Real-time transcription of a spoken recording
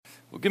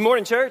Well, good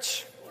morning,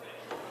 church.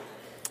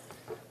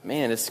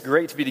 Man, it's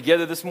great to be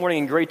together this morning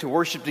and great to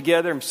worship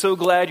together. I'm so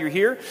glad you're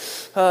here.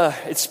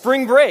 It's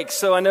spring break,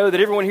 so I know that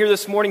everyone here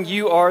this morning,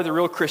 you are the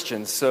real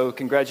Christians. So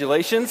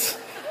congratulations.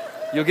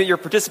 You'll get your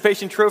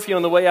participation trophy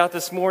on the way out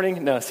this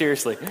morning. No,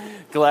 seriously.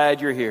 Glad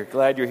you're here.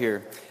 Glad you're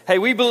here. Hey,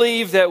 we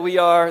believe that we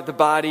are the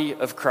body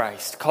of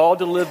Christ, called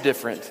to live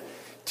different,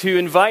 to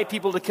invite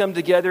people to come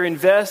together,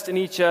 invest in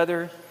each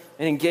other,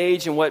 and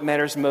engage in what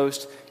matters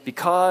most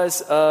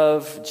because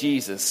of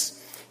Jesus.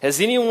 Has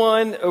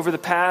anyone over the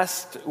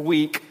past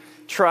week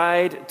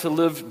tried to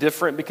live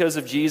different because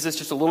of Jesus?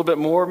 Just a little bit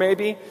more,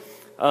 maybe?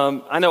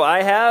 I know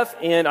I have,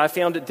 and I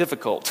found it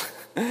difficult.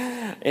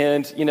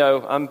 And, you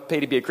know, I'm paid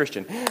to be a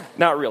Christian.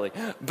 Not really.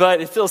 But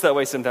it feels that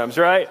way sometimes,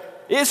 right?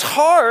 It's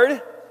hard.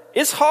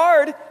 It's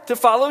hard to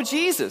follow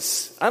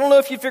Jesus. I don't know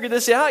if you figured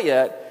this out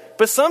yet,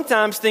 but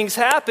sometimes things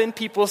happen.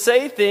 People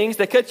say things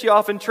that cut you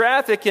off in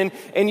traffic,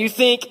 and you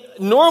think,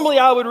 normally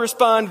I would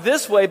respond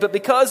this way, but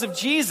because of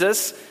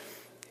Jesus,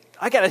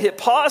 I got to hit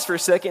pause for a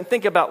second and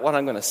think about what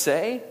I'm going to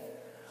say,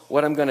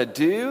 what I'm going to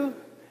do,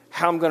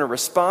 how I'm going to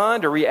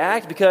respond or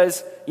react,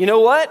 because you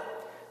know what?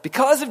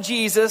 Because of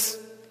Jesus,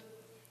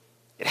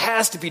 it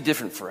has to be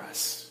different for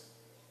us.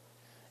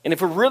 And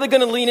if we're really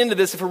going to lean into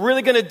this, if we're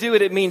really going to do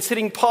it, it means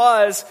hitting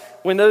pause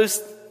when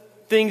those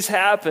things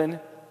happen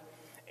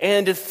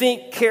and to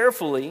think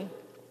carefully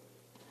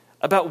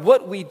about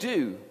what we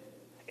do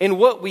and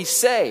what we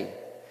say,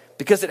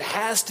 because it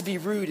has to be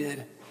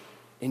rooted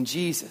in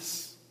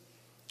Jesus.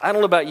 I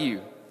don't know about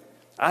you.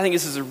 I think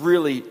this is a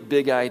really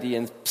big idea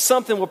and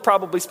something we'll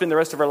probably spend the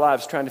rest of our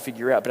lives trying to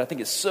figure out, but I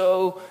think it's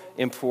so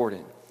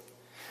important.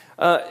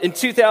 In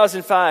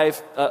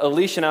 2005,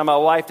 Alicia and I, my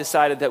wife,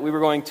 decided that we were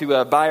going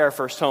to buy our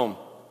first home.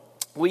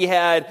 We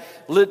had,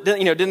 did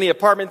the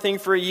apartment thing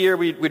for a year.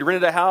 We'd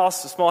rented a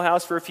house, a small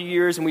house, for a few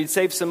years, and we'd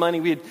saved some money.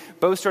 We had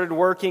both started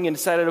working and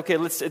decided, okay,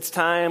 it's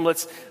time.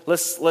 Let's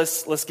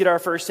get our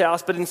first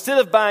house. But instead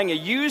of buying a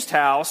used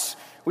house,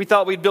 we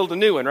thought we'd build a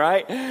new one,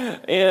 right?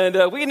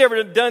 And we had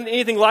never done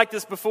anything like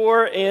this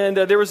before. And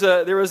there was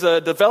a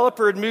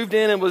developer had moved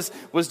in and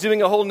was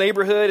doing a whole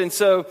neighborhood. And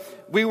so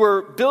we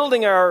were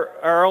building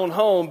our own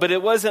home, but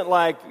it wasn't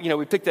like,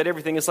 we picked out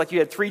everything. It's like you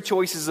had 3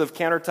 choices of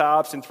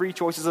countertops and 3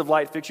 choices of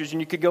light fixtures,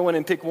 and you could go in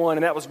and pick one.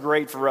 And that was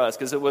great for us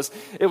because it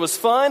was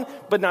fun,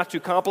 but not too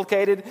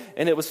complicated.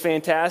 And it was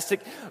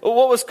fantastic.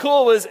 What was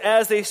cool was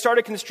as they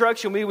started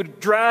construction, we would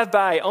drive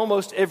by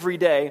almost every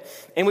day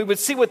and we would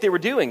see what they were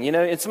doing,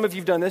 and some of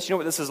you've done this, you know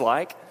what this is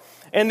like.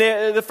 And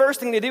the first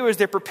thing they do is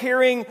they're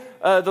preparing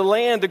the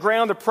land, the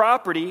ground, the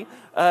property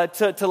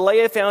to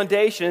lay a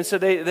foundation. And so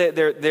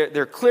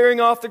they're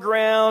clearing off the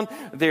ground.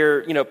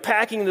 They're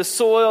packing the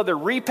soil. They're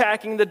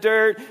repacking the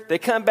dirt. They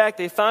come back.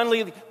 They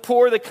finally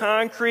pour the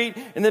concrete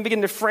and then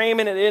begin to frame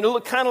it. And it'll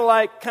look kind of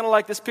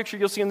like this picture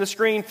you'll see on the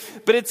screen.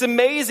 But it's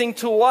amazing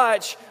to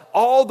watch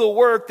all the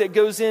work that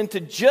goes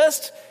into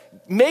just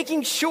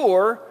making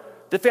sure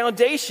the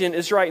foundation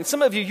is right. And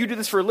some of you do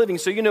this for a living,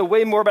 so you know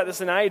way more about this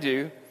than I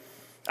do.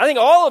 I think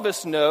all of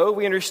us know,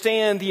 we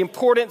understand the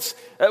importance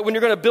when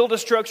you're going to build a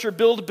structure,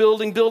 build a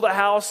building, build a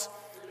house.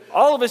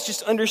 All of us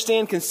just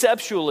understand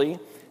conceptually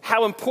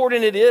how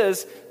important it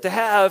is to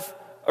have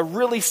a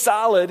really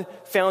solid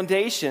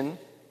foundation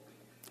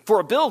for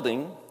a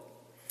building.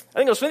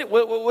 I think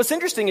what's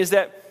interesting is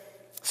that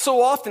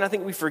so often I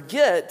think we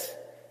forget,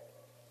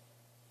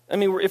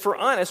 if we're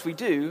honest, we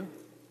do.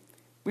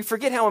 We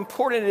forget how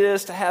important it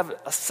is to have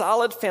a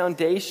solid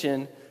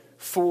foundation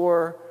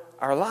for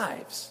our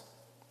lives.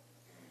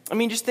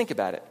 Just think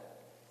about it.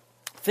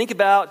 Think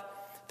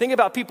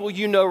about people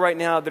you know right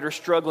now that are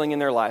struggling in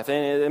their life.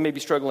 And they may be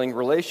struggling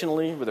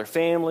relationally, with their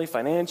family,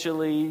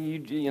 financially,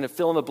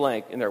 fill in the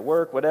blank, in their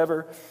work,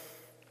 whatever.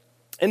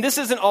 And this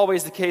isn't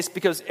always the case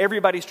because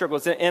everybody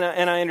struggles, and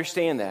I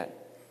understand that.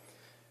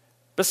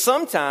 But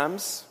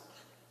sometimes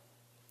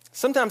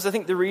I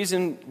think the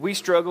reason we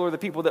struggle, or the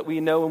people that we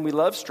know and we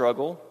love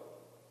struggle,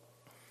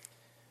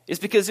 is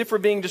because if we're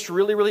being just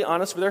really, really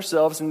honest with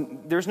ourselves, and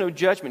there's no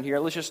judgment here,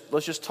 let's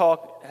just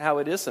talk how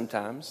it is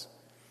sometimes.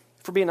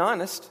 If we're being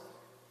honest,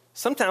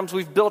 sometimes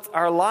we've built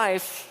our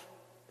life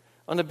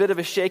on a bit of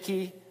a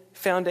shaky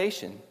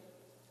foundation.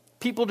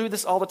 People do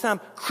this all the time.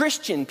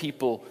 Christian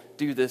people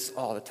do this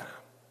all the time,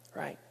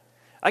 right?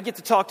 I get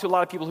to talk to a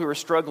lot of people who are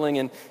struggling,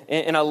 and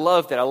I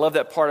love that. I love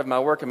that part of my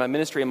work and my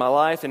ministry and my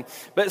life.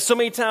 But so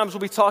many times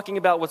we'll be talking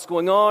about what's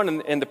going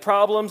on and the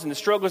problems and the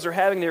struggles they're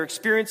having, they're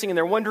experiencing, and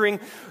they're wondering,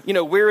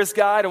 where is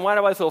God, and why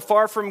do I feel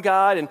far from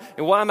God, and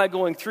why am I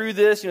going through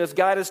this? If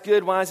God is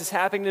good, why is this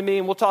happening to me?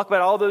 And we'll talk about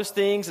all those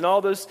things and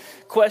all those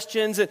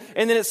questions. And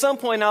then at some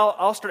point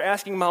I'll start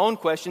asking my own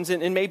questions,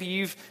 and maybe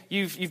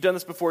you've done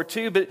this before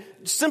too, but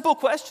simple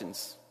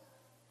questions.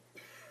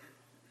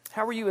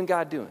 How are you and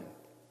God doing?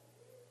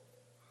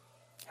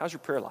 How's your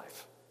prayer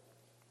life?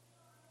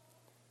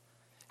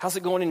 How's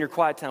it going in your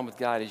quiet time with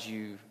God as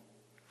you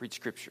read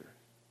Scripture?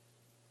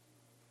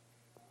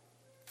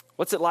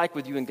 What's it like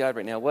with you and God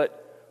right now?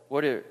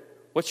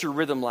 What's your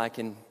rhythm like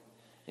in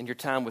in your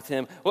time with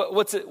him?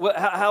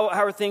 How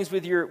are things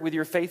with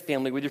your faith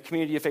family, with your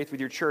community of faith,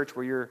 with your church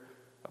where you're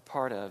a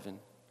part of?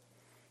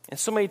 And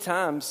so many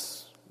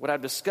times what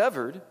I've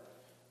discovered,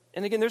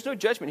 and again, there's no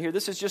judgment here.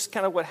 This is just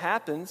kind of what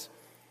happens.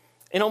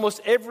 In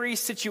almost every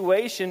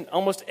situation,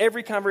 almost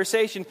every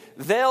conversation,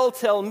 they'll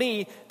tell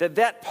me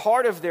that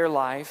part of their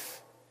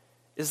life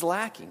is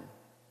lacking.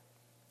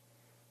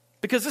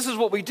 Because this is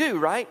what we do,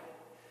 right?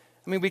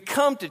 I mean, we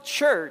come to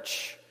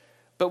church,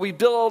 but we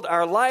build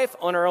our life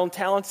on our own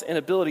talents and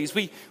abilities.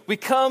 We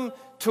come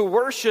to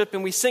worship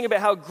and we sing about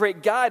how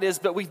great God is,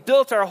 but we've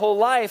built our whole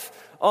life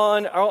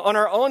on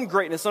our own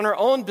greatness, on our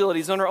own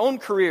abilities, on our own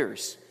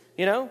careers,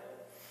 you know?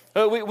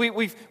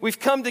 We've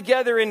come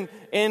together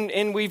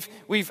and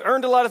we've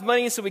earned a lot of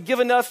money, so we give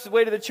enough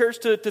away to the church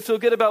to feel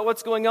good about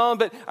what's going on,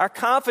 but our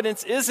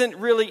confidence isn't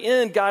really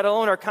in God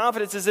alone. Our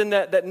confidence is in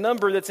that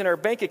number that's in our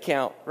bank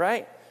account,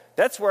 right?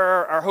 That's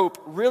where our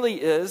hope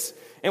really is.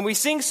 And we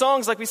sing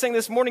songs like we sang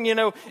this morning, you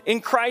know, in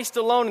Christ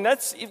alone, and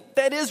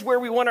that is where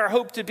we want our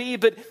hope to be.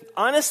 But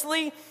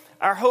honestly,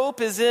 our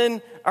hope is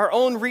in our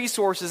own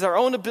resources, our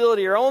own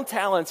ability, our own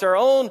talents, our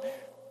own.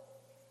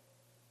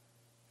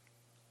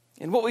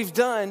 And what we've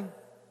done,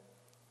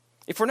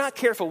 if we're not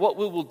careful, what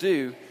we will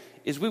do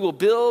is we will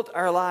build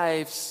our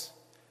lives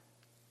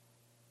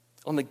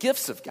on the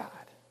gifts of God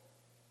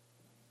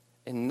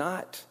and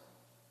not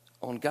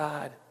on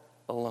God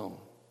alone.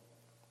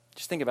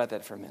 Just think about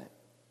that for a minute.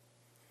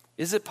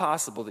 Is it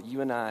possible that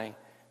you and I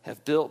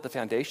have built the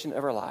foundation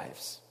of our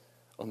lives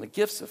on the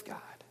gifts of God,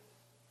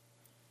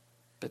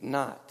 but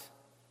not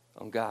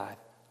on God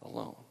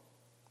alone?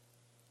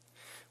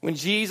 When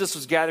Jesus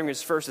was gathering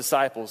his first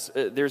disciples,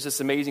 there's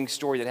this amazing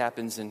story that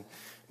happens in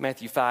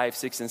Matthew 5,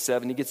 6, and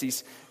 7. He gets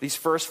these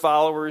first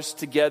followers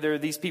together,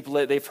 these people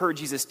that they've heard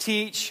Jesus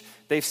teach,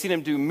 they've seen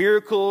him do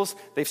miracles,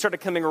 they've started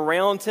coming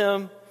around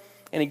him.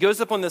 And he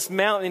goes up on this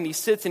mountain and he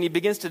sits and he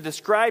begins to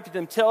describe to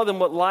them, tell them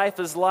what life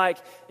is like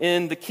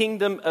in the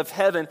kingdom of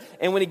heaven.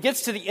 And when he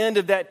gets to the end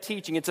of that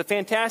teaching, it's a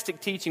fantastic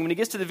teaching. When he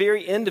gets to the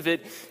very end of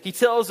it, he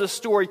tells a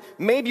story,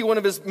 maybe one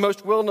of his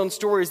most well-known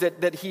stories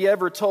that he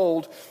ever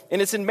told. And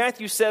it's in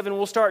Matthew 7.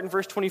 We'll start in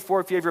verse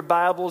 24 if you have your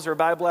Bibles or a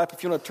Bible app,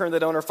 if you want to turn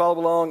that on or follow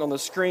along on the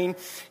screen.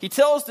 He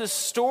tells this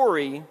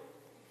story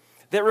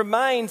that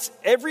reminds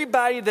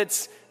everybody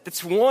that's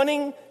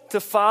wanting to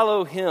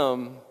follow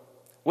him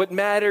what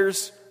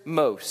matters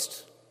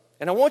most.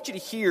 And I want you to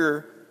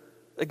hear,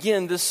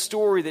 again, this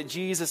story that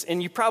Jesus,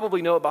 and you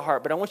probably know it by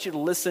heart, but I want you to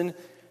listen,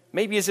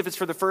 maybe as if it's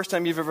for the first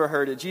time you've ever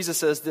heard it. Jesus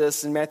says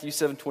this in Matthew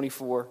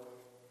 7:24.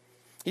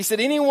 He said,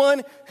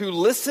 anyone who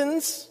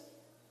listens,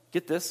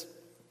 get this,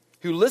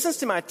 who listens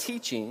to my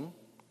teaching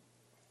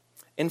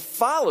and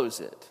follows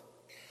it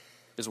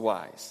is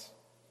wise,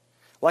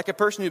 like a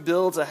person who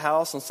builds a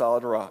house on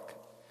solid rock.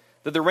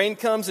 That the rain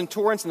comes in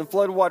torrents and the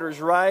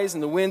floodwaters rise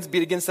and the winds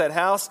beat against that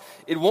house,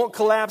 it won't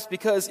collapse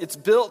because it's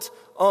built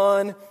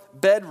on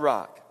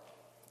bedrock.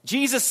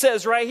 Jesus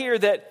says right here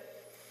that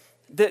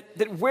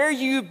where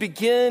you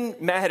begin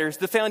matters.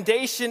 The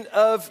foundation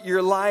of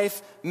your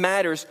life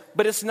matters.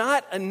 But it's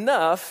not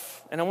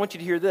enough, and I want you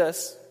to hear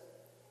this,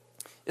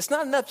 it's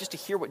not enough just to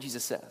hear what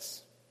Jesus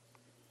says.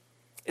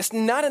 It's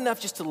not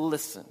enough just to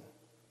listen.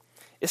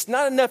 It's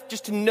not enough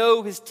just to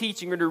know his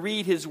teaching or to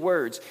read his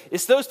words.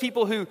 It's those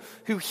people who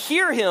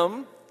hear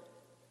him,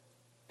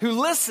 who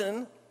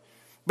listen,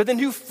 but then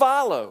who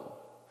follow,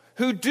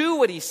 who do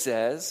what he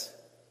says.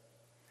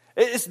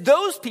 It's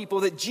those people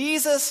that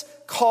Jesus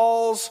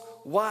calls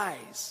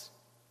wise.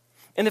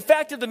 And the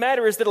fact of the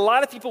matter is that a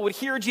lot of people would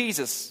hear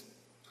Jesus.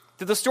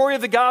 Through the story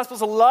of the Gospels,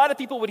 a lot of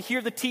people would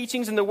hear the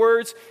teachings and the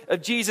words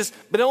of Jesus,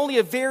 but only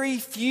a very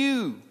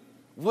few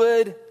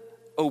would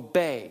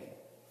obey.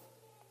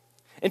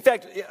 In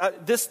fact,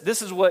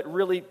 this is what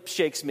really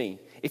shakes me.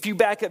 If you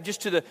back up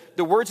just to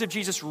the words of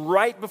Jesus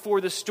right before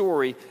the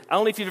story, I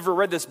don't know if you've ever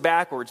read this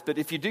backwards, but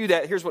if you do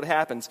that, here's what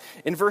happens.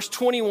 In verse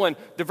 21,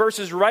 the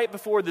verses right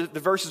before the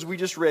verses we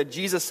just read,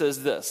 Jesus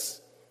says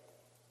this.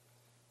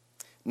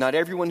 Not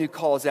everyone who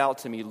calls out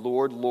to me,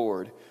 Lord,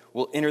 Lord,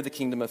 will enter the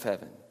kingdom of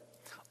heaven.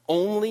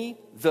 Only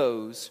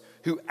those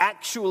who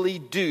actually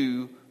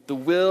do the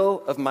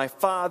will of my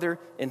Father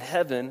in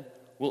heaven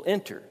will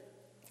enter.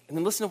 And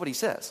then listen to what he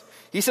says.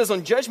 He says,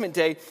 on judgment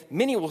day,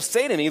 many will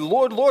say to me,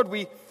 Lord, Lord,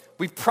 we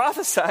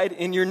prophesied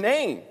in your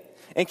name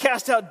and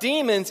cast out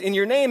demons in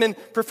your name and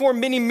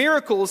performed many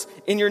miracles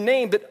in your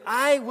name. But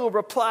I will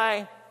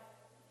reply,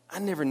 I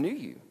never knew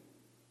you.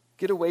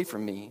 Get away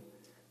from me,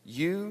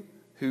 you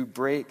who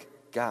break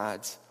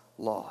God's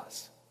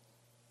laws.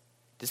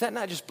 Does that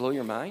not just blow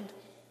your mind?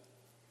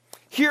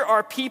 Here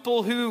are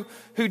people who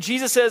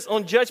Jesus says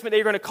on judgment day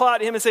are going to call out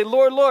to him and say,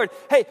 Lord, Lord,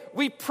 hey,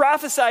 we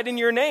prophesied in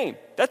your name.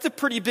 That's a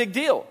pretty big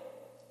deal.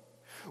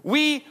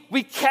 We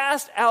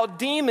cast out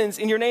demons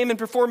in your name and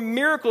perform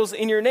miracles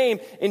in your name.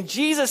 And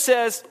Jesus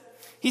says,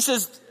 he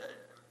says,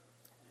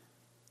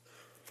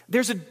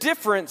 there's a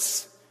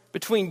difference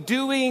between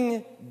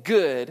doing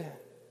good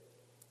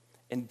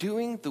and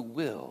doing the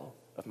will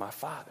of my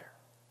Father.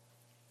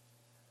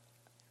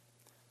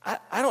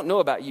 I don't know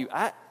about you.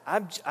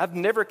 I've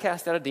never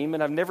cast out a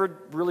demon. I've never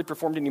really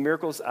performed any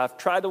miracles. I've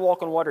tried to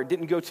walk on water. It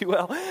didn't go too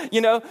well.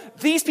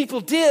 These people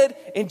did.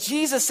 And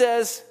Jesus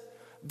says,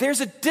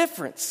 there's a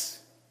difference.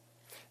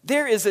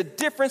 There is a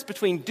difference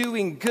between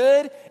doing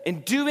good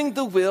and doing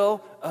the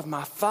will of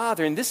my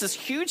Father. And this is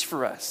huge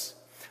for us.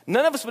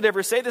 None of us would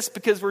ever say this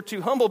because we're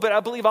too humble, but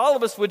I believe all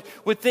of us would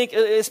think,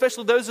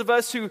 especially those of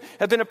us who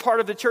have been a part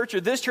of the church or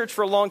this church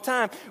for a long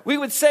time, we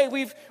would say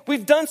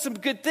we've done some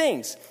good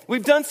things.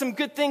 We've done some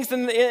good things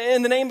in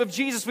the name of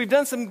Jesus. We've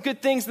done some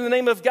good things in the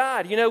name of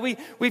God.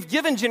 We've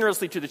given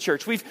generously to the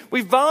church.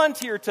 We've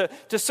volunteered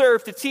to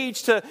serve, to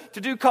teach, to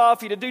do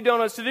coffee, to do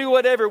donuts, to do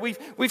whatever.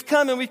 We've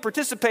come and we've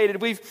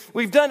participated.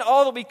 We've done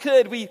all that we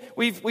could.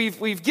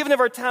 We've given of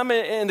our time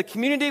in the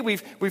community.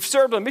 We've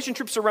served on mission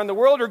trips around the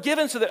world, or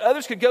given so that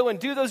others could go and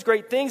do those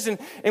great things. And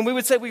we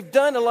would say we've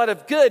done a lot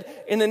of good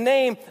in the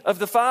name of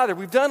the Father.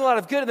 We've done a lot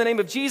of good in the name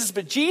of Jesus.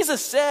 But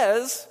Jesus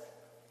says,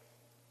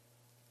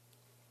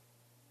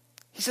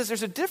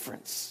 there's a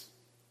difference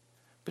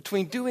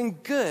between doing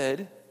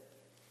good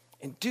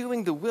and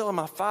doing the will of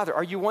my Father.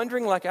 Are you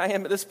wondering, like I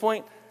am at this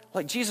point,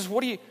 like, Jesus,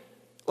 what do you,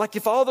 like,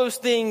 if all those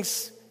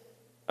things,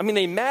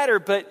 they matter,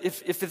 but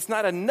if it's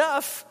not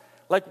enough,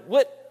 like,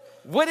 what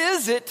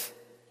is it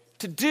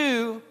to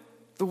do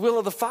the will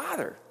of the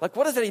Father? Like,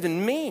 what does that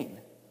even mean?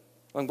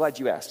 Well, I'm glad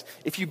you asked.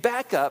 If you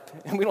back up,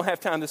 and we don't have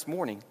time this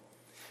morning,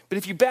 but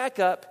if you back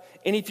up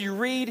and if you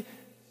read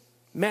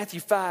Matthew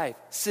 5,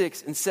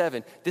 6, and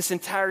 7, this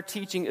entire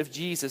teaching of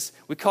Jesus,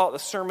 we call it the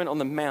Sermon on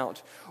the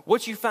Mount.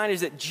 What you find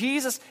is that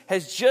Jesus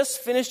has just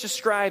finished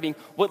describing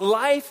what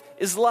life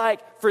is like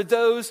for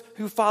those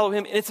who follow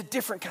him, and it's a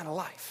different kind of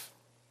life.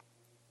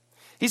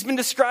 He's been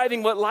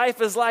describing what life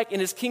is like in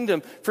his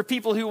kingdom for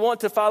people who want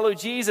to follow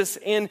Jesus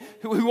and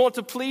who want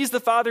to please the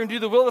Father and do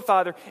the will of the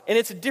Father. And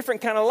it's a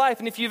different kind of life.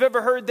 And if you've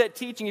ever heard that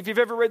teaching, if you've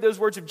ever read those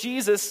words of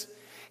Jesus,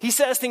 he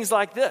says things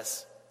like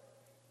this.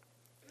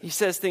 He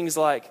says things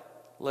like,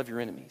 love your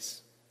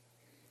enemies.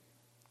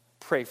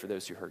 Pray for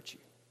those who hurt you.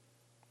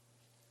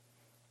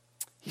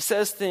 He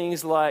says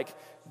things like,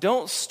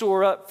 don't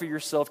store up for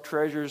yourself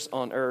treasures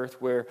on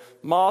earth where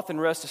moth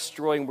and rust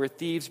destroy and where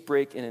thieves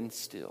break in and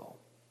steal.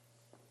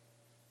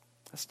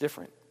 That's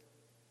different.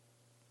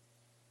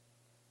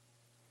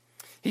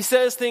 He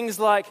says things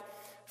like,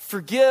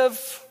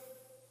 forgive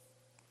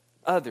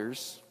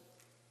others,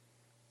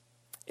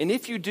 and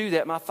if you do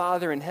that, my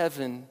Father in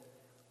heaven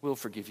will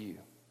forgive you.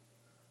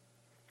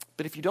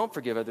 But if you don't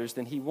forgive others,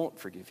 then he won't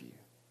forgive you.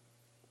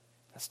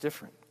 That's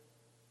different.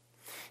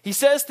 He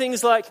says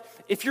things like,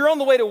 if you're on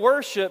the way to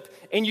worship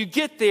and you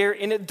get there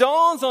and it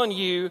dawns on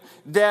you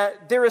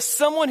that there is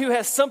someone who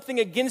has something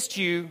against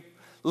you,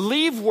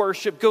 leave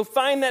worship, go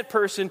find that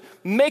person,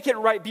 make it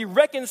right, be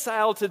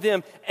reconciled to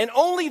them, and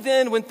only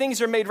then, when things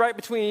are made right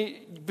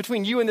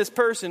between you and this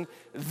person,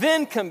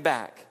 then come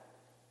back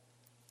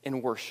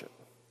and worship.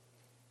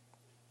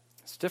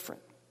 It's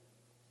different.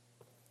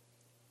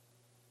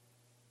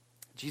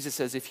 Jesus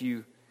says, if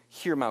you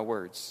hear my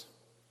words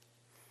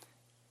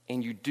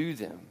and you do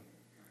them,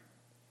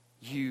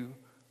 you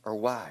are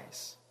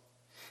wise.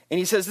 And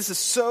he says this is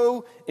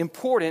so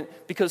important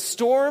because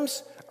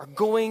storms are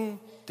going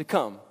to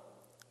come.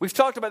 We've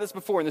talked about this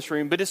before in this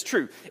room, but it's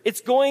true.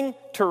 It's going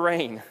to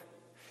rain.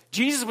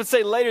 Jesus would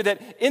say later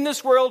that in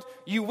this world,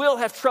 you will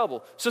have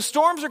trouble. So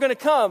storms are going to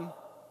come.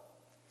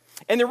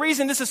 And the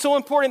reason this is so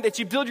important that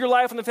you build your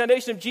life on the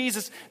foundation of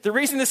Jesus, the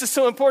reason this is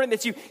so important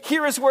that you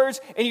hear his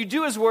words and you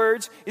do his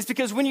words, is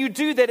because when you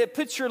do that, it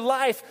puts your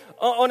life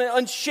on an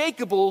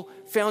unshakable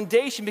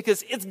foundation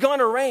because it's going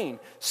to rain.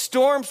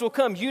 Storms will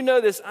come. You know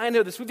this. I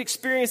know this. We've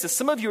experienced this.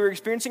 Some of you are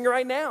experiencing it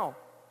right now.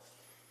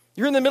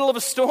 You're in the middle of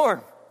a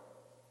storm.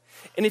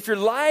 And if your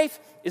life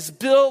is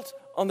built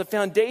on the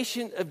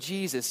foundation of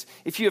Jesus,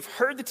 if you have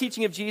heard the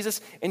teaching of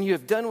Jesus and you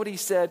have done what he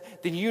said,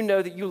 then you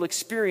know that you'll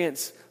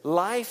experience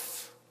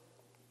life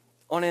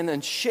on an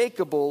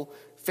unshakable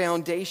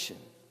foundation.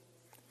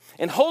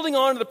 And holding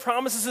on to the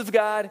promises of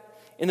God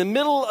in the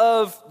middle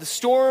of the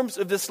storms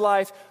of this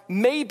life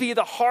may be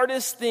the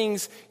hardest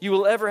things you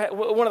will ever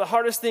one of the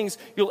hardest things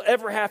you'll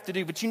ever have to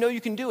do, but you know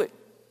you can do it.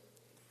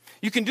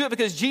 You can do it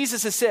because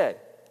Jesus has said,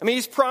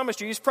 he's promised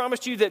you. He's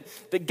promised you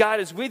that God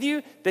is with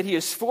you, that he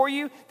is for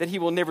you, that he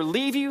will never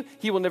leave you,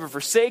 he will never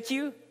forsake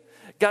you.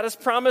 God has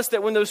promised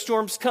that when those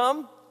storms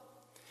come,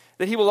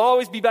 that he will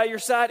always be by your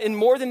side. And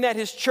more than that,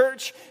 his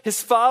church, his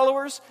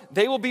followers,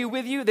 they will be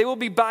with you. They will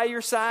be by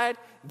your side.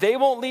 They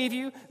won't leave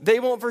you.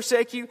 They won't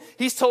forsake you.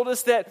 He's told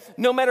us that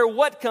no matter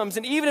what comes,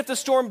 and even if the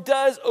storm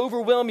does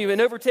overwhelm you and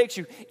overtakes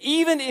you,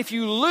 even if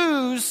you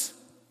lose,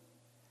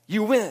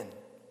 you win.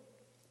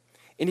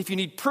 And if you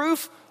need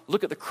proof,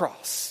 look at the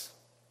cross.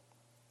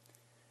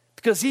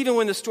 Because even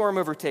when the storm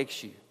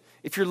overtakes you,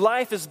 if your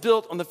life is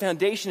built on the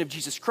foundation of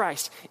Jesus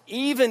Christ,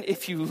 even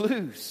if you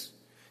lose,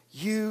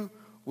 you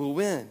will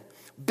win.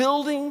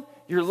 Building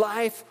your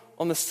life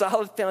on the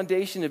solid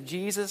foundation of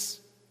Jesus,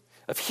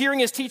 of hearing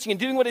his teaching and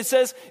doing what it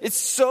says, it's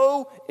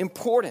so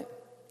important.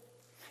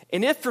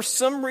 And if for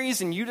some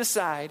reason you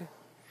decide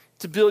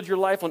to build your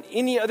life on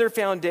any other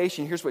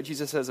foundation, here's what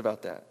Jesus says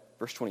about that.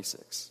 Verse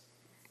 26.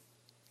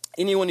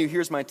 Anyone who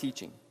hears my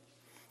teaching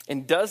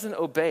and doesn't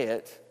obey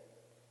it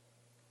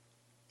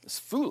is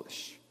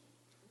foolish.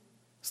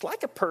 It's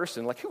like a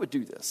person, like who would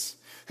do this?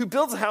 Who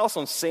builds a house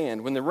on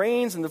sand. When the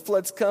rains and the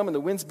floods come and the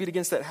winds beat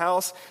against that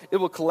house, it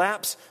will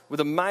collapse with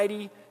a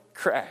mighty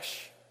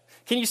crash.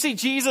 Can you see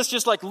Jesus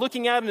just like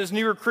looking out at his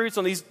new recruits,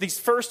 on these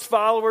first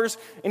followers,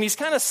 and he's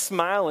kind of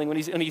smiling when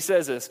he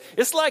says this.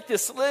 It's like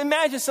this.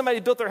 Imagine somebody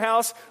built their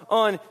house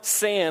on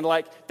sand.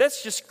 Like,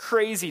 that's just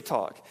crazy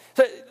talk.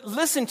 So,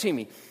 listen to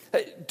me.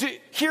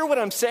 Hear what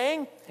I'm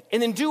saying,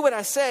 and then do what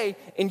I say,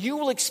 and you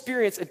will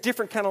experience a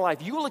different kind of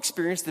life. You will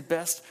experience the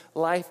best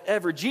life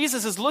ever.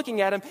 Jesus is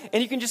looking at him,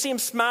 and you can just see him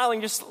smiling,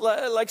 just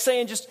like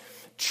saying, just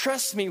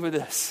trust me with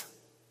this.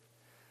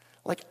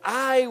 Like,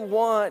 I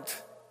want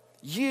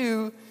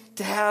you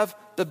to have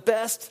the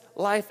best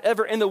life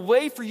ever. And the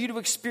way for you to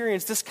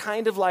experience this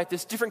kind of life,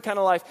 this different kind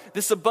of life,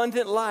 this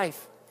abundant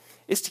life,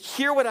 is to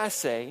hear what I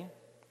say,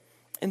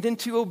 and then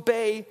to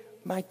obey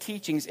my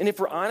teachings. And if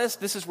we're honest,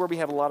 this is where we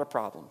have a lot of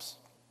problems.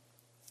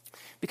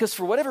 Because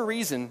for whatever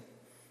reason,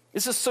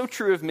 this is so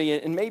true of me,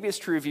 and maybe it's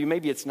true of you,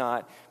 maybe it's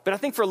not. But I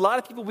think for a lot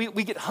of people,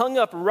 we get hung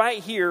up right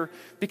here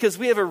because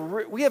we have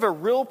a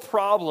real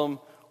problem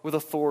with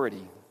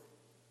authority.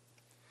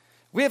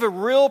 We have a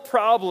real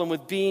problem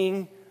with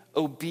being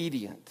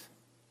obedient.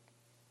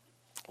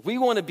 We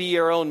want to be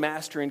our own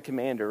master and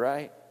commander,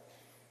 right?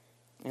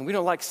 And we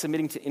don't like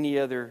submitting to any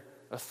other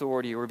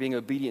authority or being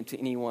obedient to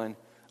anyone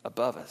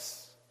above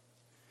us.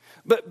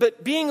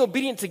 But being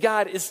obedient to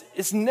God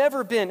is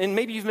never been, and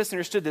maybe you've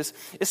misunderstood this,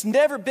 it's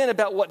never been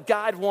about what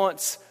God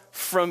wants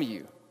from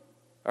you.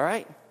 All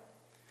right?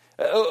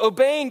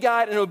 Obeying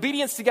God and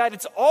obedience to God,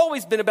 it's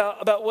always been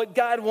about what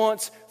God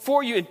wants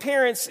for you. And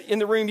parents in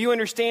the room, you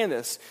understand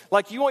this.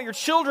 Like, you want your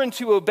children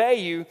to obey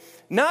you,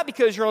 not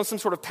because you're on some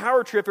sort of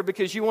power trip or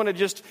because you want to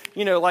just,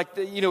 you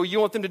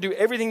want them to do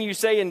everything you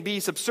say and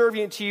be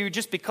subservient to you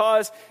just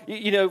because,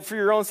 for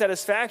your own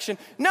satisfaction.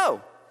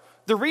 No.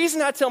 The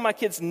reason I tell my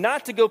kids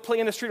not to go play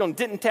in the street on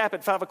Denton Tap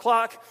at 5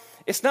 o'clock,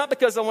 it's not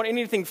because I want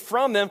anything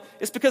from them.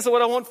 It's because of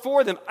what I want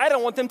for them. I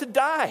don't want them to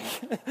die.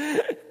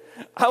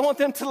 I want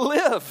them to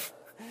live.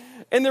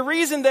 And the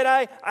reason that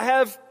I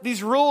have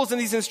these rules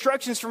and these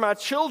instructions for my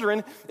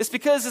children is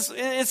because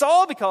it's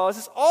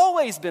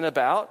always been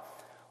about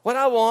what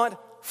I want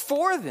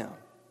for them.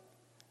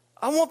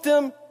 I want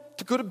them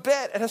to go to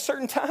bed at a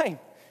certain time.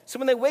 So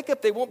when they wake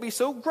up, they won't be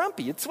so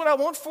grumpy. It's what I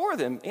want for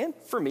them, and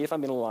for me, if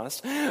I'm being a little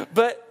honest.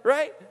 But,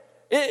 right?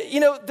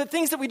 The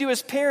things that we do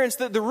as parents,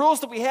 the rules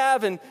that we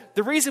have, and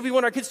the reason we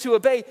want our kids to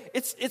obey,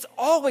 it's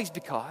always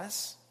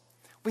because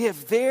we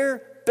have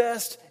their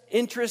best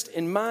interest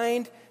in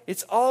mind.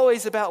 It's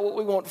always about what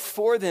we want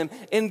for them.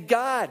 And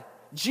God,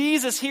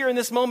 Jesus here in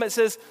this moment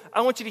says,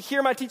 I want you to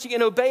hear my teaching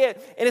and obey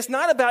it. And it's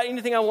not about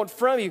anything I want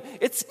from you.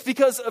 It's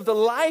because of the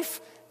life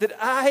that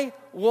I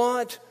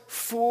want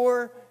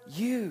for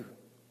you.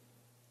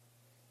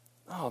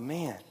 Oh,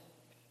 man.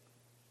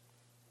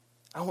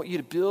 I want you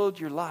to build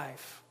your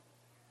life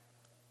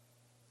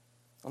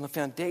on the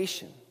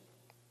foundation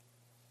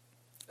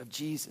of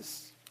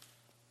Jesus.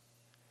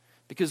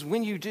 Because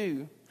when you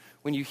do,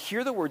 when you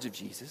hear the words of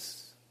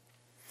Jesus,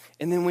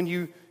 and then when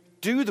you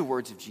do the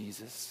words of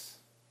Jesus,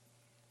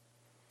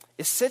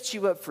 it sets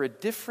you up for a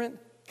different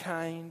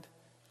kind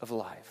of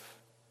life,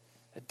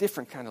 a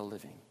different kind of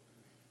living.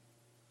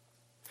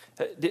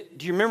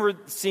 Do you remember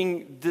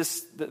seeing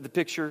the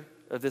picture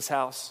of this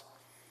house?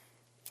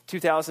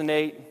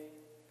 2008,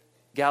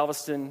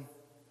 Galveston,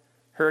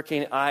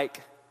 Hurricane Ike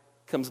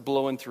comes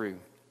blowing through.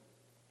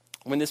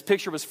 When this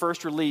picture was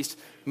first released,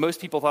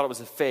 most people thought it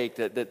was a fake,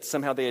 that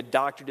somehow they had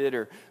doctored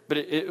it, but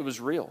it was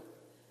real.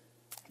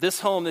 This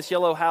home, this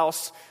yellow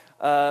house,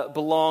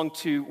 belonged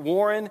to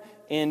Warren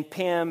and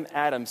Pam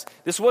Adams.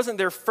 This wasn't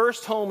their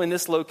first home in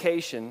this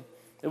location.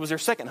 It was their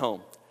second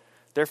home.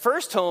 Their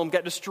first home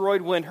got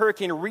destroyed when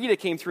Hurricane Rita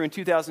came through in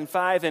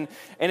 2005. And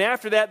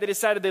after that, they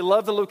decided they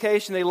loved the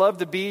location, they loved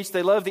the beach,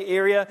 they loved the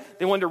area.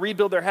 They wanted to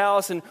rebuild their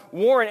house. And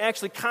Warren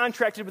actually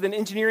contracted with an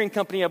engineering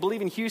company, I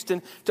believe in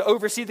Houston, to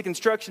oversee the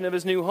construction of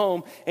his new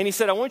home. And he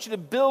said, I want you to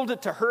build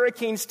it to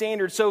hurricane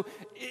standards. So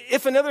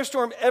if another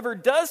storm ever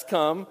does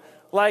come,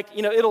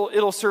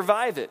 it'll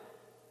survive it.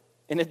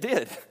 And it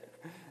did.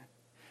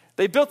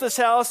 They built this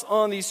house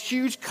on these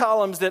huge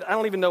columns that I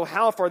don't even know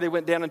how far they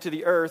went down into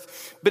the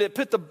earth, but it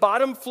put the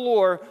bottom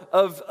floor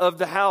of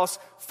the house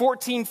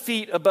 14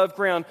 feet above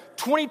ground,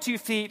 22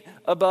 feet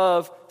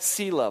above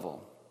sea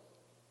level.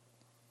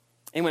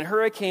 And when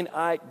Hurricane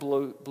Ike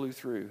blew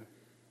through,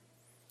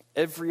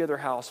 every other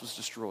house was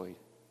destroyed.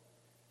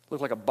 It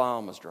looked like a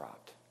bomb was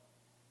dropped,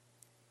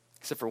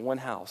 except for one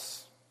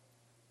house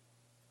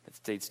that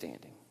stayed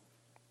standing.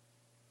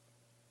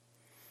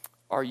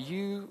 Are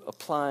you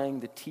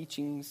applying the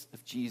teachings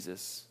of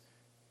Jesus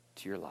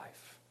to your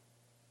life?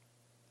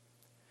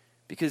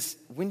 Because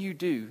when you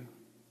do,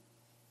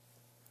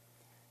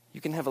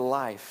 you can have a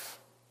life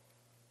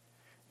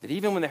that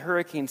even when the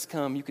hurricanes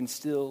come, you can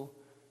still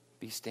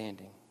be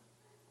standing.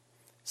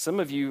 Some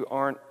of you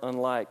aren't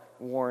unlike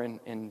Warren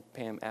and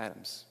Pam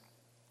Adams.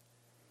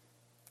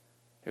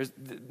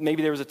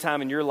 Maybe there was a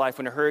time in your life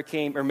when a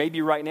hurricane, or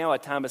maybe right now a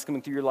time that's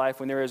coming through your life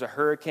when there is a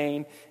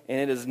hurricane and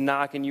it is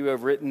knocking you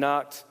over.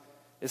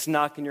 It's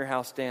knocking your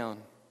house down.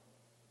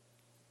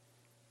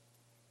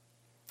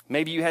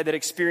 Maybe you had that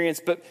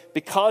experience, but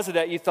because of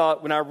that you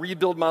thought, when I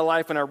rebuild my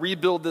life, when I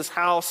rebuild this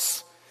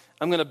house,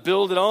 I'm going to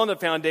build it on the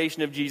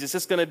foundation of Jesus.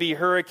 It's going to be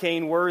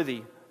hurricane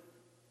worthy.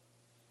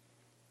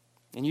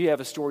 And you have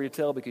a story to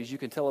tell because you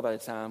can tell about a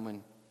time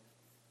when,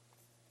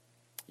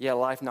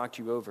 life knocked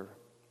you over.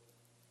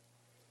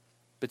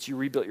 But you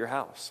rebuilt your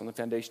house on the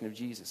foundation of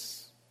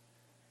Jesus.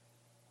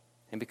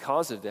 And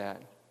because of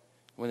that,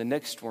 when the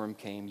next storm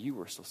came, you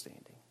were still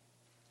standing.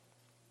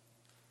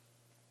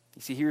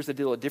 You see, here's the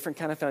deal. A different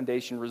kind of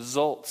foundation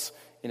results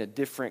in a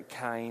different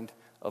kind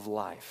of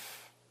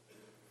life.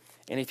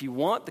 And if you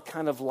want the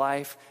kind of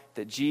life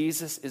that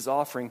Jesus is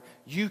offering,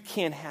 you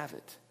can have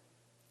it.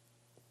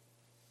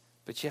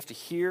 But you have to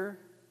hear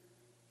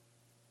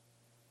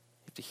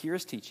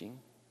his teaching,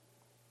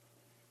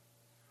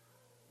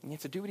 and you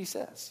have to do what he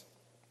says.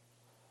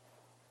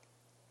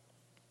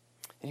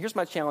 And here's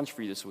my challenge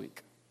for you this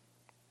week.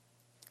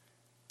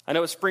 I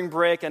know it's spring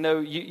break. I know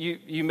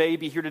you may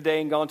be here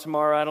today and gone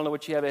tomorrow. I don't know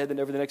what you have ahead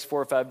over the next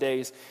 4 or 5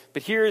 days.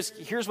 But here's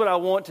what I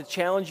want to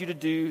challenge you to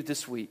do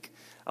this week.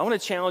 I want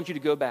to challenge you to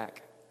go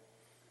back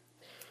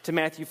to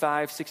Matthew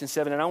 5, 6, and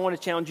 7. And I want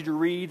to challenge you to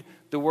read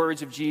the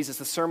words of Jesus,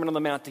 the Sermon on the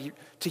Mount,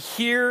 to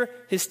hear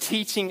his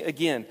teaching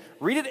again.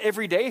 Read it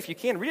every day if you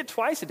can. Read it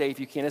twice a day if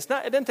you can. It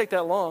doesn't take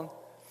that long.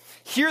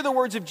 Hear the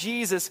words of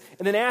Jesus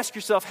and then ask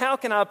yourself, how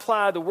can I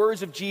apply the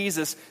words of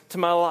Jesus to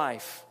my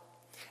life?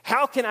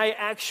 How can I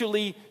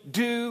actually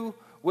do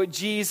what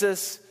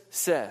Jesus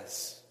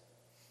says?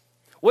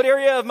 What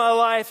area of my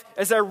life,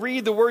 as I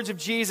read the words of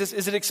Jesus,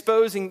 is it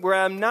exposing where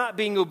I'm not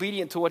being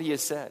obedient to what he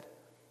has said?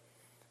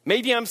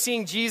 Maybe I'm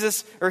seeing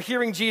Jesus or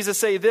hearing Jesus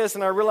say this,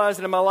 and I realize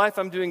that in my life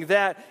I'm doing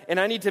that, and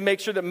I need to make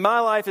sure that my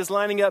life is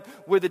lining up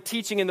with the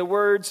teaching and the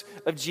words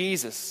of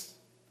Jesus.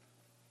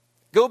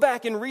 Go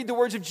back and read the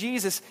words of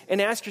Jesus and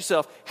ask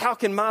yourself, how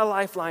can my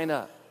life line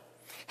up?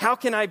 How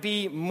can I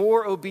be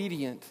more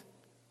obedient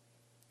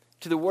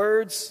to the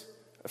words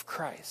of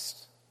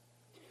Christ?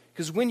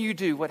 Because when you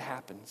do, what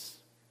happens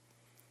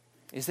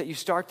is that you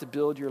start to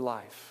build your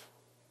life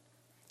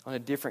on a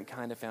different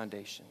kind of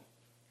foundation.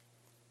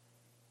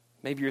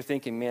 Maybe you're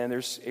thinking, man,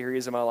 there's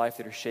areas of my life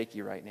that are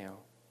shaky right now.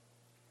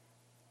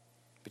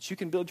 But you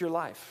can build your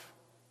life.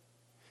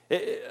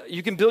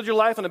 You can build your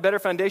life on a better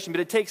foundation, but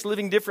it takes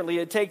living differently.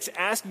 It takes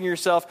asking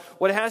yourself,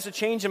 what has to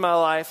change in my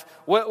life?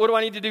 What do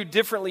I need to do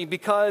differently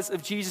because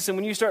of Jesus? And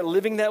when you start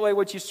living that way,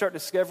 what you start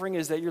discovering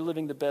is that you're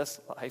living the best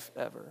life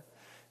ever.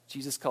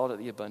 Jesus called it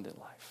the abundant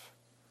life.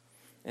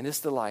 And it's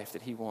the life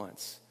that he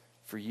wants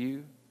for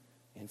you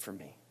and for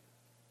me.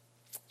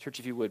 Church,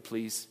 if you would,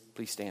 please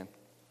stand.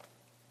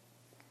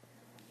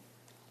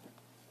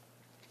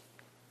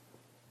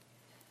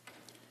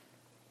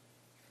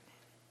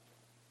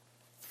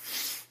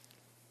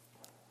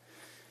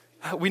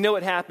 We know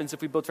what happens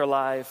if we build our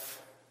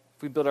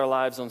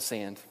lives on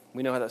sand.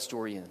 We know how that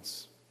story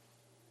ends.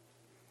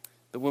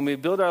 But when we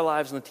build our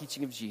lives on the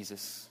teaching of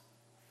Jesus,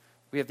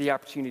 we have the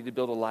opportunity to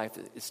build a life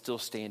that is still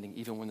standing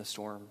even when the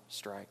storm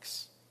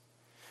strikes.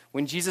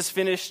 When Jesus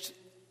finished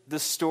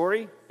this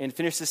story and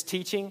finished this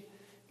teaching,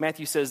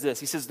 Matthew says this.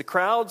 He says, the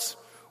crowds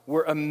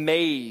were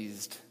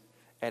amazed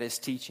at his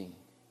teaching.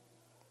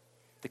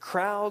 The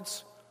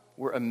crowds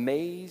were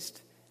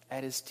amazed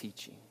at his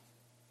teaching.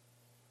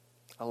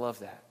 I love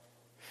that.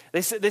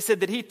 They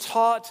said that he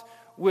taught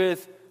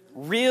with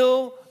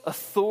real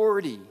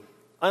authority,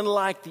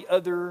 unlike the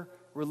other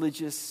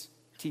religious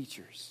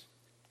teachers.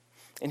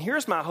 And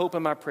here's my hope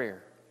and my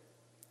prayer.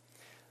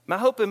 My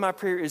hope and my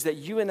prayer is that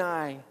you and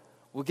I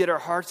will get our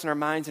hearts and our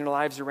minds and our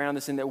lives around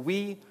this, and that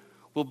we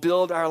will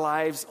build our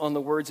lives on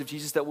the words of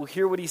Jesus, that we'll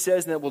hear what he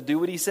says and that we'll do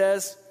what he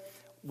says.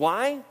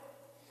 Why?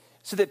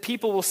 So that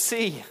people will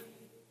see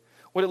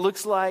what it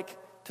looks like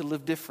to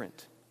live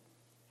different.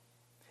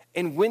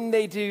 And when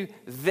they do,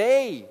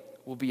 they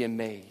will be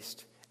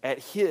amazed at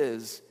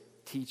his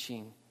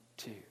teaching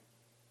too.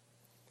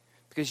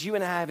 Because you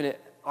and I have an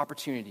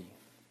opportunity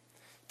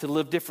to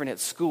live different at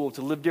school,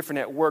 to live different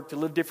at work, to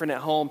live different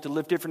at home, to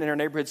live different in our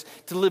neighborhoods,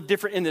 to live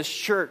different in this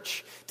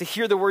church, to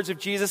hear the words of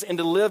Jesus and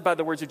to live by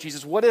the words of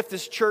Jesus. What if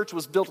this church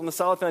was built on the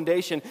solid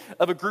foundation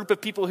of a group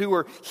of people who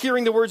were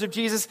hearing the words of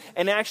Jesus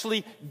and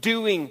actually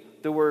doing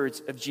the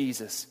words of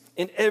Jesus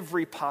in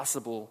every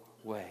possible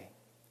way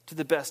to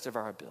the best of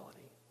our ability?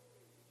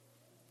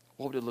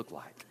 What would it look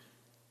like?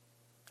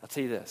 I'll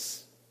tell you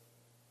this.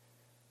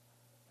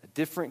 A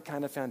different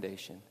kind of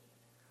foundation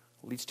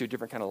leads to a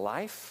different kind of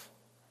life,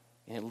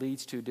 and it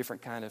leads to a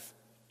different kind of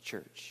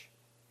church.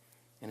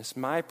 And it's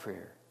my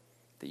prayer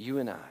that you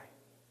and I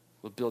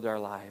will build our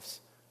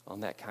lives on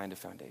that kind of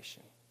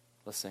foundation.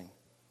 Let's sing.